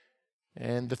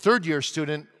 and the third-year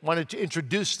student wanted to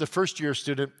introduce the first-year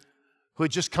student who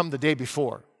had just come the day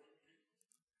before.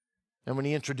 And when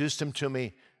he introduced him to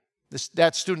me,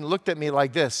 that student looked at me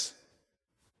like this.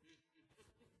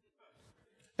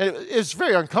 And it was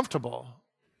very uncomfortable.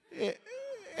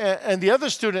 And the other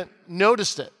student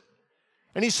noticed it.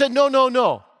 And he said,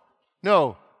 no.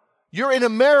 You're in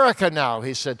America now,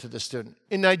 he said to the student.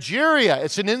 In Nigeria,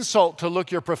 it's an insult to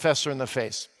look your professor in the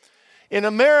face. In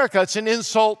America, it's an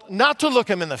insult not to look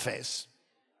him in the face.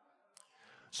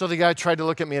 So the guy tried to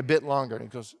look at me a bit longer, and he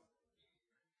goes,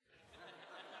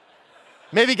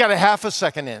 maybe got a half a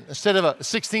second in instead of a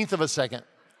 16th of a second.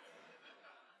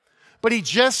 But he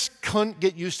just couldn't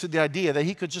get used to the idea that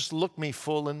he could just look me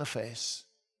full in the face.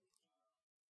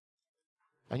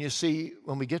 And you see,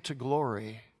 when we get to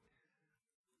glory,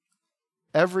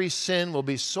 every sin will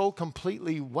be so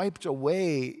completely wiped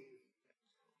away,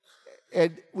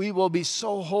 and we will be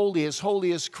so holy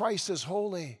as Christ is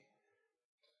holy.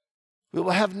 We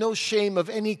will have no shame of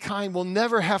any kind. We'll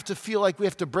never have to feel like we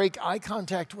have to break eye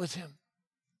contact with him.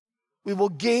 We will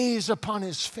gaze upon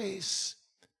his face.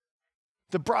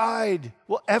 The bride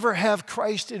will ever have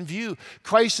Christ in view.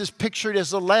 Christ is pictured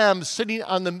as the Lamb sitting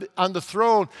on the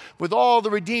throne with all the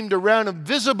redeemed around him,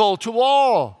 visible to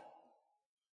all.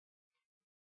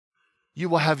 You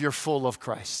will have your full of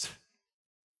Christ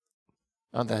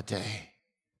on that day.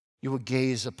 You will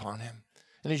gaze upon him.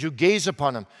 And as you gaze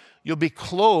upon him, you'll be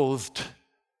clothed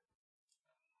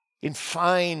in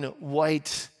fine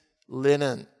white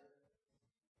linen.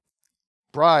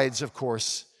 Brides, of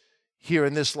course, here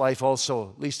in this life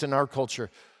also, at least in our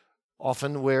culture,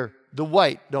 often wear the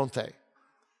white, don't they?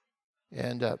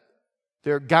 And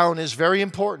their gown is very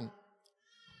important.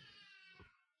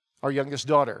 Our youngest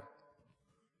daughter,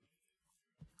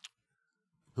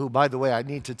 who, by the way, I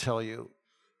need to tell you,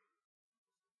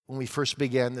 when we first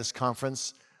began this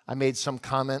conference, I made some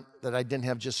comment that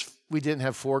we didn't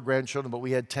have 4 grandchildren, but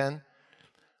we had 10.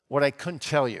 What I couldn't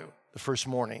tell you the first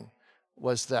morning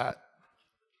was that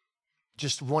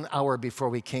just 1 hour before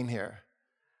we came here,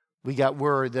 we got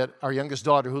word that our youngest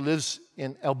daughter, who lives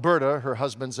in Alberta, her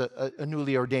husband's a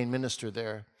newly ordained minister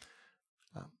there,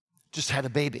 just had a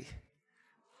baby.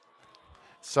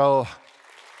 So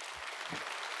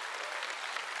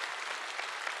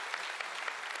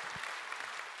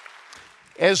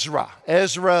Ezra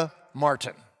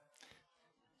Martin.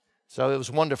 So it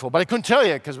was wonderful. But I couldn't tell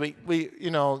you because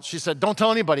she said, don't tell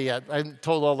anybody yet. I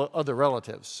told all the other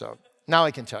relatives. So now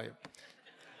I can tell you.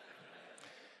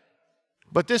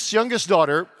 But this youngest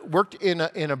daughter worked in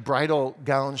a bridal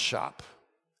gown shop.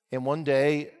 And one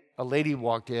day, a lady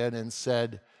walked in and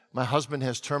said, my husband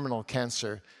has terminal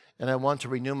cancer, and I want to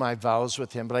renew my vows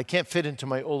with him, but I can't fit into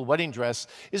my old wedding dress.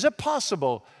 Is it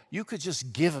possible you could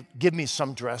just give me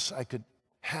some dress I could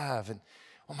have? And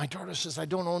my daughter says, I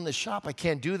don't own the shop. I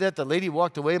can't do that. The lady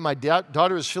walked away. My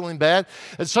daughter is feeling bad.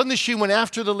 And suddenly she went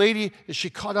after the lady, and she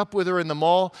caught up with her in the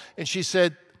mall, and she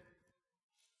said,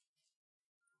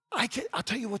 I'll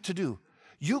tell you what to do.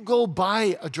 You go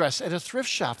buy a dress at a thrift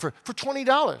shop for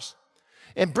 $20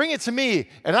 and bring it to me,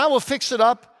 and I will fix it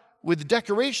up with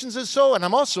decorations and so, and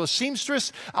I'm also a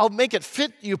seamstress. I'll make it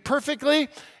fit you perfectly,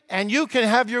 and you can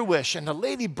have your wish. And the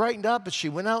lady brightened up, and she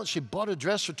went out and she bought a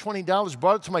dress for $20,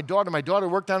 brought it to my daughter. My daughter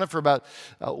worked on it for about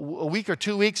a week or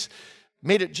 2 weeks,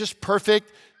 made it just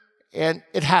perfect, and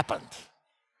it happened.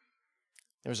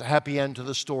 There was a happy end to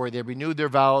the story. They renewed their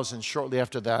vows, and shortly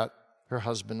after that, her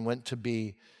husband went to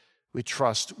be, we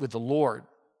trust, with the Lord.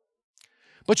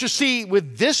 But you see,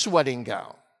 with this wedding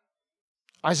gown,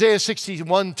 Isaiah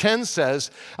 61:10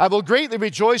 says, I will greatly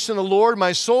rejoice in the Lord.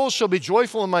 My soul shall be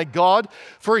joyful in my God,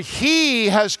 for he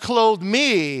has clothed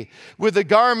me with the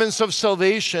garments of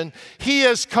salvation. He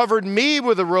has covered me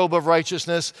with a robe of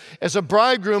righteousness, as a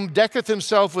bridegroom decketh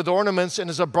himself with ornaments, and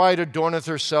as a bride adorneth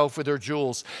herself with her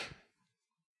jewels.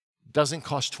 Doesn't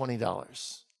cost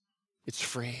 $20. It's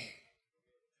free.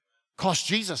 Cost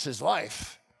Jesus his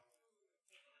life,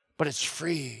 but it's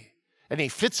free, and he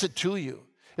fits it to you.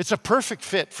 It's a perfect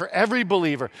fit for every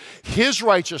believer. His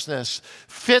righteousness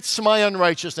fits my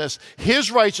unrighteousness. His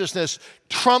righteousness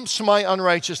trumps my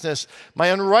unrighteousness. My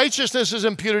unrighteousness is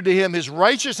imputed to him. His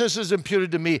righteousness is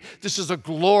imputed to me. This is a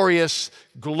glorious,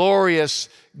 glorious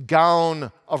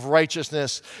gown of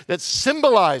righteousness that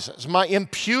symbolizes my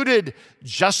imputed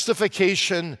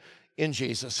justification in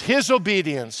Jesus. His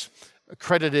obedience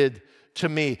accredited to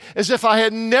me, as if I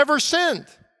had never sinned.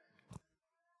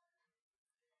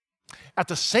 At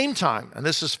the same time, and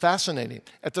this is fascinating,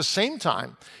 at the same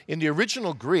time, in the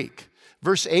original Greek,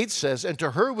 verse 8 says, and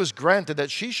to her was granted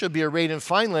that she should be arrayed in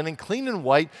fine linen, clean and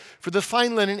white, for the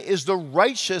fine linen is the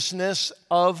righteousness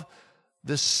of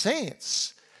the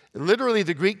saints. Literally,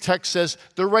 the Greek text says,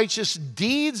 the righteous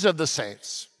deeds of the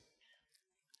saints.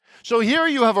 So here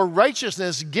you have a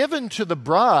righteousness given to the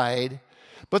bride,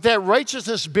 but that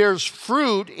righteousness bears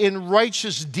fruit in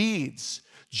righteous deeds.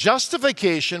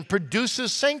 Justification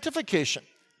produces sanctification.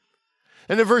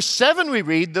 And in verse 7 we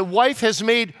read, the wife has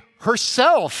made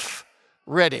herself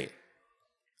ready.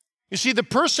 You see, the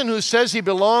person who says he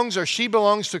belongs or she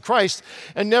belongs to Christ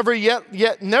and never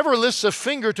lifts a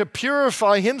finger to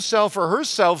purify himself or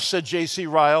herself, said J.C.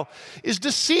 Ryle, is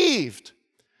deceived.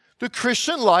 The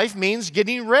Christian life means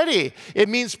getting ready. It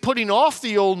means putting off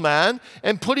the old man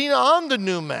and putting on the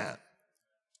new man.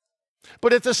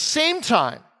 But at the same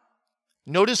time,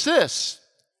 notice this,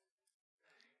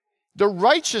 the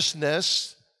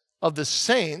righteousness of the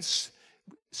saints,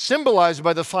 symbolized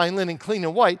by the fine linen, clean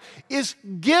and white, is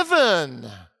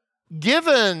given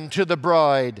to the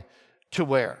bride to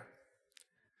wear.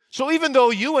 So even though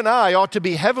you and I ought to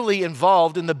be heavily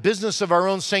involved in the business of our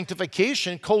own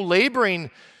sanctification,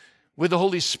 co-laboring with the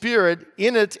Holy Spirit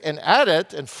in it and at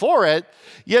it and for it,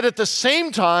 yet at the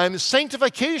same time,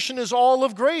 sanctification is all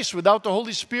of grace. Without the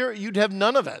Holy Spirit, you'd have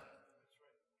none of it.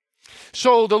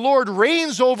 So the Lord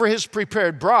reigns over his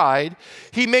prepared bride.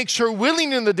 He makes her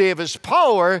willing in the day of his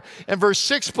power. And verse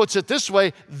 6 puts it this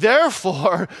way,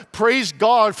 therefore, praise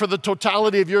God for the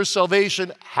totality of your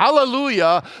salvation.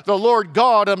 Hallelujah, the Lord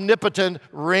God omnipotent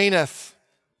reigneth.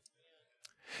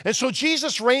 And so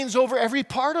Jesus reigns over every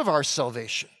part of our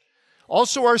salvation.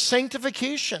 Also our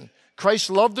sanctification. Christ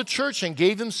loved the church and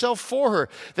gave himself for her,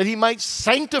 that he might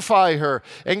sanctify her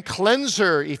and cleanse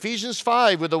her, Ephesians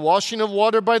 5, with the washing of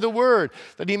water by the word,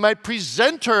 that he might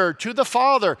present her to the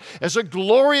Father as a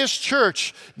glorious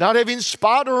church, not having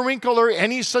spot or wrinkle or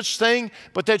any such thing,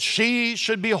 but that she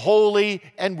should be holy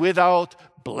and without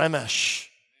blemish.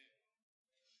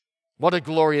 What a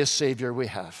glorious Savior we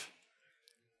have.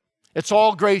 It's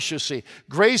all grace, you see.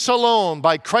 Grace alone,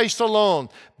 by Christ alone,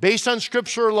 based on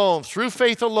Scripture alone, through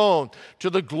faith alone, to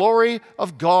the glory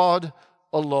of God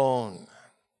alone.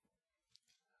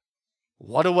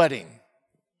 What a wedding.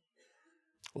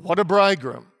 What a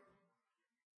bridegroom.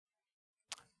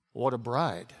 What a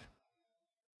bride.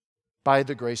 By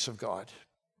the grace of God.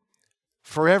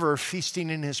 Forever feasting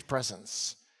in His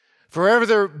presence.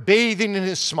 Forever bathing in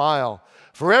His smile.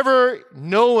 Forever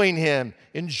knowing Him,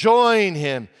 enjoying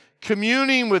Him,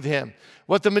 communing with Him.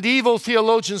 What the medieval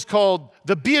theologians called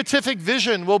the beatific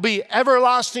vision will be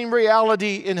everlasting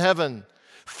reality in heaven.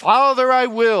 Father, I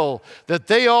will that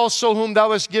they also whom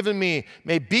thou hast given me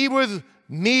may be with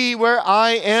me where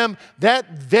I am,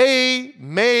 that they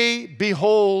may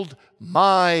behold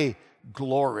my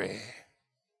glory.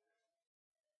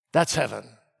 That's heaven.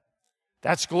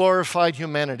 That's glorified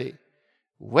humanity,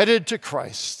 wedded to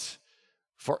Christ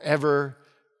forever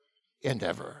and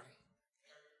ever.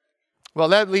 Well,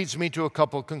 that leads me to a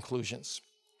couple conclusions.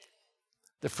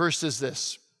 The first is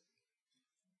this.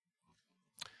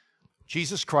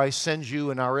 Jesus Christ sends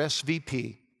you an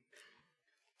RSVP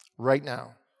right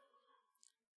now.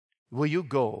 Will you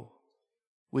go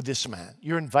with this man?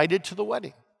 You're invited to the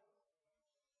wedding.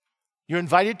 You're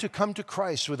invited to come to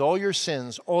Christ with all your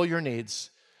sins, all your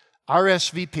needs.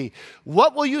 RSVP.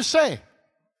 What will you say?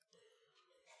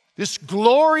 This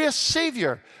glorious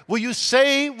Savior. Will you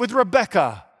say with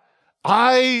Rebekah,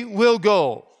 I will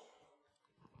go?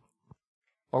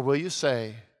 Or will you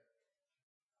say,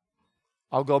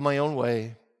 I'll go my own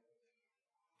way.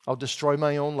 I'll destroy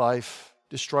my own life,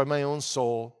 destroy my own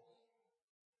soul.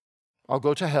 I'll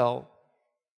go to hell.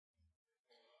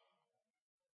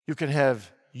 You can have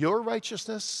your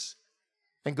righteousness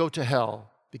and go to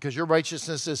hell because your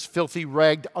righteousness is filthy,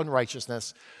 ragged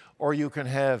unrighteousness. Or you can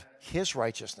have His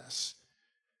righteousness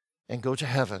and go to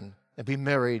heaven and be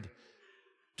married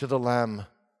to the Lamb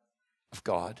of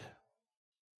God.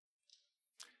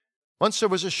 Once there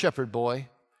was a shepherd boy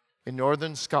in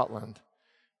northern Scotland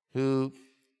who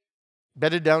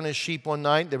bedded down his sheep one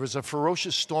night. There was a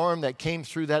ferocious storm that came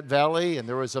through that valley, and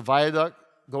there was a viaduct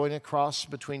going across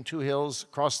between two hills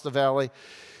across the valley,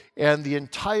 and the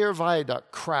entire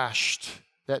viaduct crashed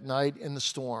that night in the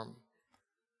storm.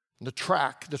 And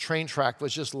the train track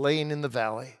was just laying in the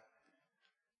valley.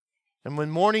 And when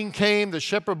morning came, the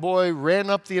shepherd boy ran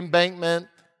up the embankment,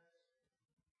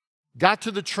 got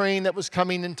to the train that was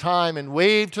coming in time, and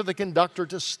waved to the conductor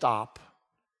to stop.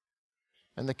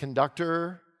 And the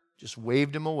conductor just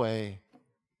waved him away.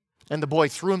 And the boy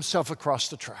threw himself across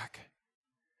the track.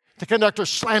 The conductor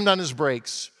slammed on his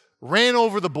brakes, ran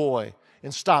over the boy,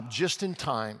 and stopped just in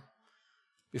time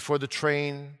before the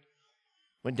train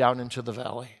went down into the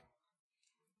valley.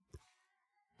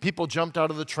 People jumped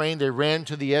out of the train. They ran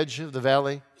to the edge of the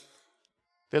valley.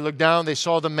 They looked down. They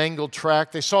saw the mangled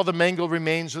track. They saw the mangled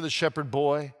remains of the shepherd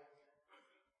boy.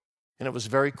 And it was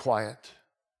very quiet.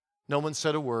 No one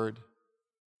said a word.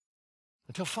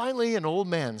 Until finally an old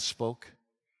man spoke.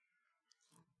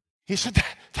 He said,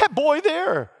 that boy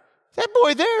there,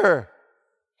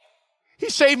 he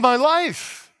saved my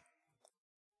life.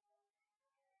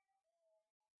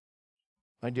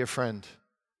 My dear friend,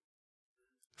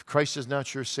 if Christ is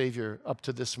not your Savior up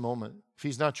to this moment, if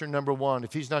He's not your number one,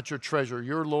 if He's not your treasure,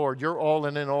 your Lord, your all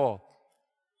and in all,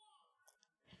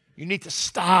 you need to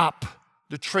stop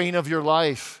the train of your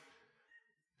life.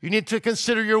 You need to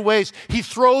consider your ways. He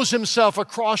throws Himself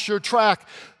across your track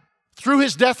through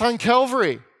His death on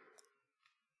Calvary.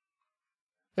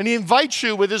 And He invites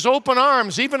you with His open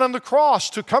arms, even on the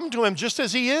cross, to come to Him just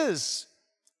as He is.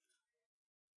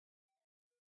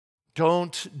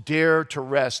 Don't dare to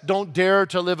rest. Don't dare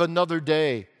to live another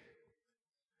day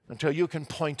until you can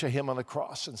point to Him on the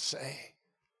cross and say,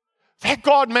 that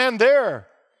God-man there,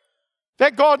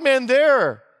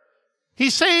 He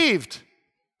saved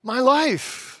my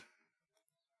life.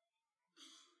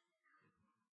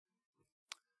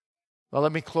 Well,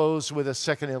 let me close with a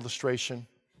second illustration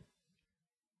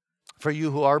for you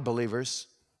who are believers.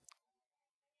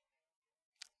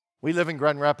 We live in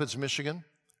Grand Rapids, Michigan,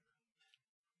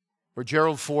 where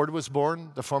Gerald Ford was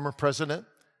born, the former president,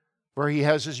 where he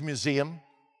has his museum,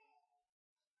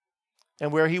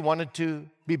 and where he wanted to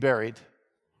be buried.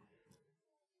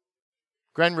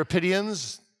 Grand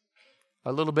Rapidians,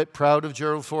 a little bit proud of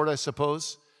Gerald Ford, I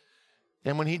suppose.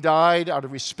 And when he died, out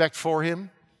of respect for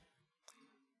him,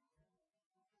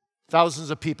 thousands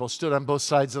of people stood on both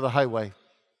sides of the highway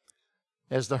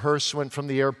as the hearse went from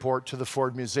the airport to the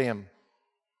Ford Museum.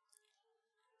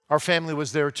 Our family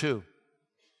was there too.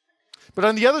 But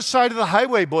on the other side of the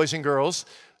highway, boys and girls,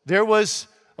 there was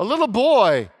a little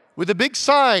boy with a big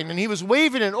sign, and he was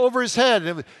waving it over his head.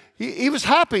 And he was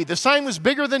happy. The sign was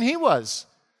bigger than he was.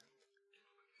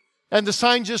 And the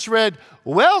sign just read,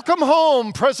 "Welcome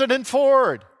home, President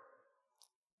Ford."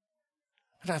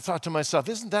 And I thought to myself,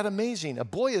 isn't that amazing? A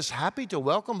boy is happy to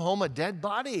welcome home a dead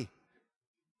body.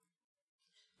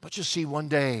 But you see, one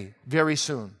day, very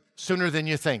soon, sooner than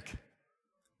you think,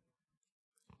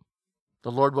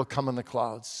 the Lord will come in the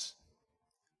clouds.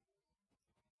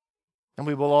 And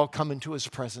we will all come into his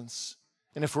presence.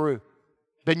 And if we've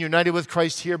been united with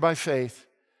Christ here by faith,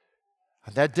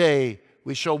 on that day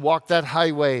we shall walk that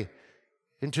highway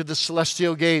into the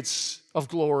celestial gates of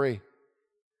glory.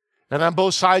 And on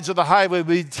both sides of the highway will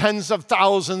be tens of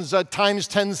thousands, times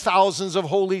 10,000s of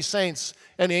holy saints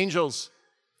and angels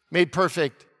made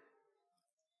perfect.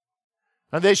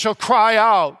 And they shall cry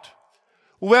out,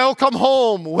 welcome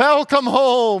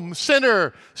home,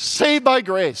 sinner, saved by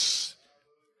grace.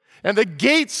 And the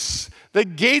gates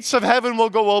of heaven will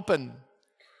go open.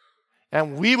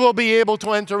 And we will be able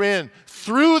to enter in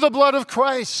through the blood of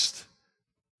Christ.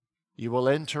 You will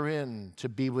enter in to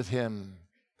be with him,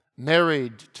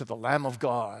 married to the Lamb of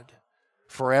God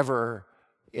forever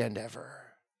and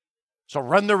ever. So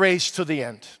run the race to the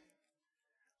end,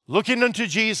 looking unto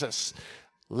Jesus,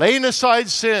 laying aside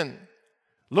sin,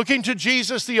 looking to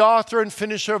Jesus, the author and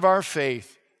finisher of our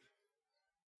faith,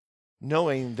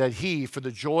 knowing that he, for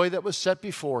the joy that was set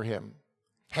before him,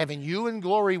 having you in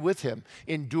glory with him,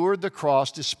 endured the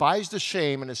cross, despised the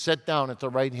shame, and is set down at the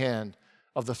right hand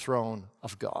of the throne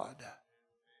of God.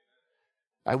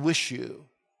 I wish you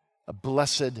a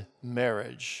blessed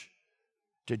marriage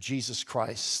to Jesus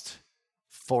Christ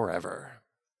forever.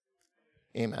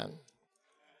 Amen.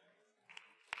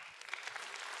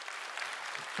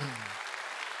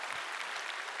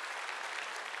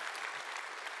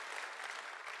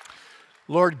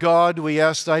 Lord God, we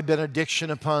ask thy benediction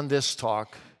upon this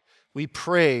talk. We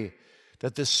pray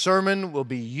that this sermon will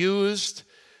be used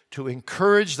to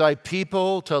encourage thy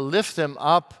people, to lift them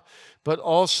up, but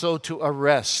also to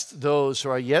arrest those who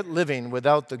are yet living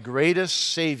without the greatest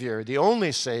Savior, the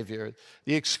only Savior,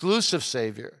 the exclusive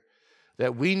Savior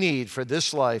that we need for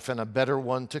this life and a better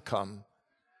one to come.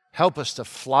 Help us to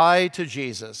fly to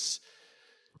Jesus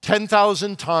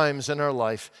 10,000 times in our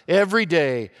life, every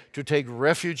day to take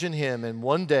refuge in him, and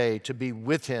one day to be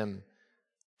with him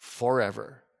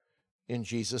forever. In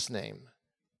Jesus' name,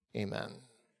 amen.